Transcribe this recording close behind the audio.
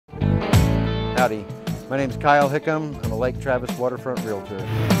Howdy, my name is Kyle Hickam. I'm a Lake Travis waterfront realtor.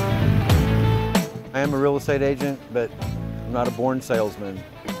 I am a real estate agent, but I'm not a born salesman.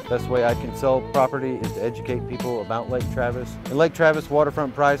 The best way I can sell property is to educate people about Lake Travis. And Lake Travis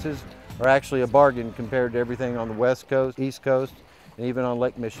waterfront prices are actually a bargain compared to everything on the West Coast, East Coast, and even on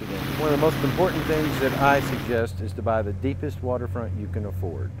Lake Michigan. One of the most important things that I suggest is to buy the deepest waterfront you can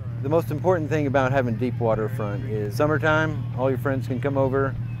afford. The most important thing about having deep waterfront is summertime, all your friends can come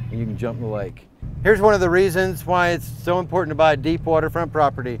over and you can jump in the lake. Here's one of the reasons why it's so important to buy deep waterfront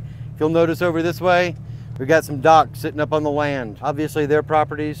property. If you'll notice over this way, we've got some docks sitting up on the land. Obviously their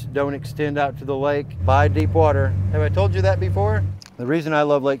properties don't extend out to the lake. Buy deep water. Have I told you that before? The reason I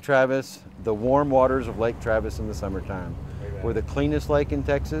love Lake Travis, the warm waters of Lake Travis in the summertime. We're the cleanest lake in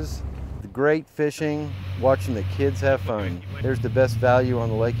Texas. The great fishing, watching the kids have fun. There's the best value on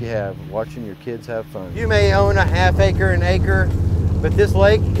the lake you have, watching your kids have fun. You may own a half acre, an acre, but this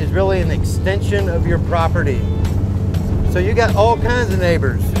lake is really an extension of your property. So you got all kinds of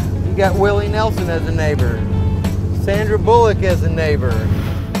neighbors. You got Willie Nelson as a neighbor, Sandra Bullock as a neighbor.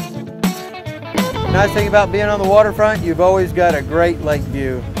 The nice thing about being on the waterfront, you've always got a great lake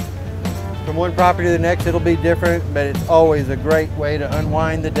view. From one property to the next, it'll be different, but it's always a great way to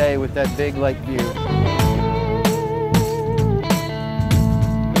unwind the day with that big lake view.